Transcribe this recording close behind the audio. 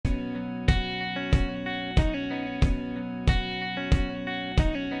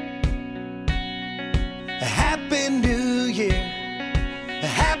Happy New Year,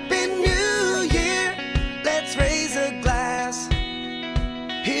 Happy New Year. Let's raise a glass.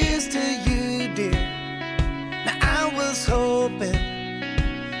 Here's to you, dear. Now I was hoping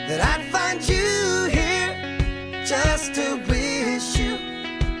that I'd find you here just to wish you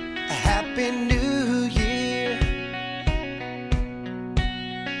a Happy New Year.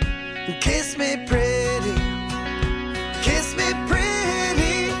 Kiss me pretty, kiss me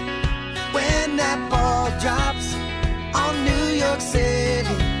pretty, when that ball drops on New York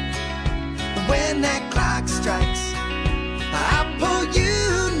City. When that clock strikes, I'll pull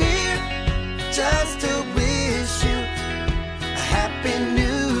you near just to wish you a Happy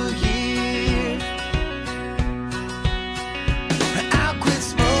New Year. I'll quit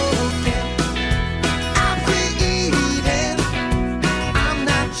smoking, I'll quit eating, I'm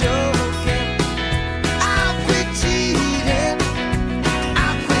not joking. I'll quit cheating,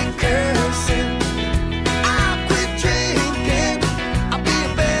 I'll quit cursing, I'll quit drinking, I'll be a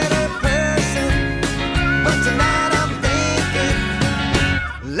better person. But tonight I'm thinking,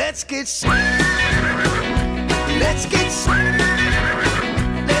 let's get let's get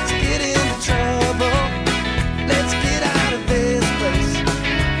in trouble. Let's get out of this place,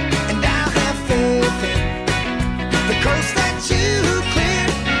 and I'll have faith in the coast that you clear.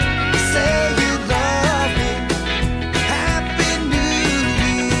 Say you love me. Happy New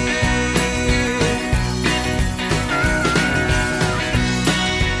Year.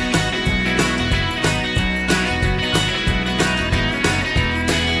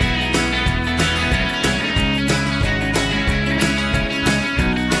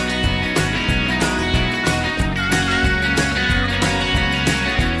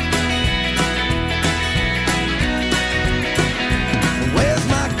 Where's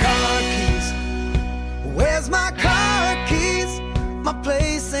my car keys? Where's my car keys? My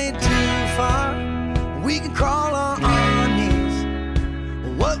place ain't too far. We can crawl on our knees.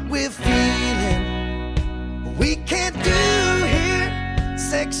 What we're feeling, we can't do here.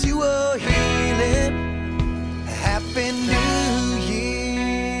 Sexual healing. Happy New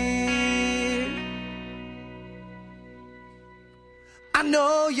Year. I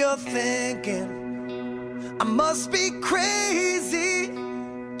know you're thinking I must be crazy.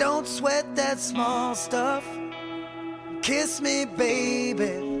 Don't sweat that small stuff. Kiss me,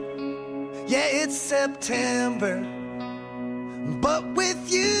 baby. Yeah, it's September, but with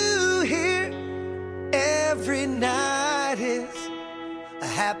you here, every night is a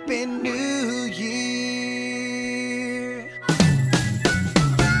Happy New Year.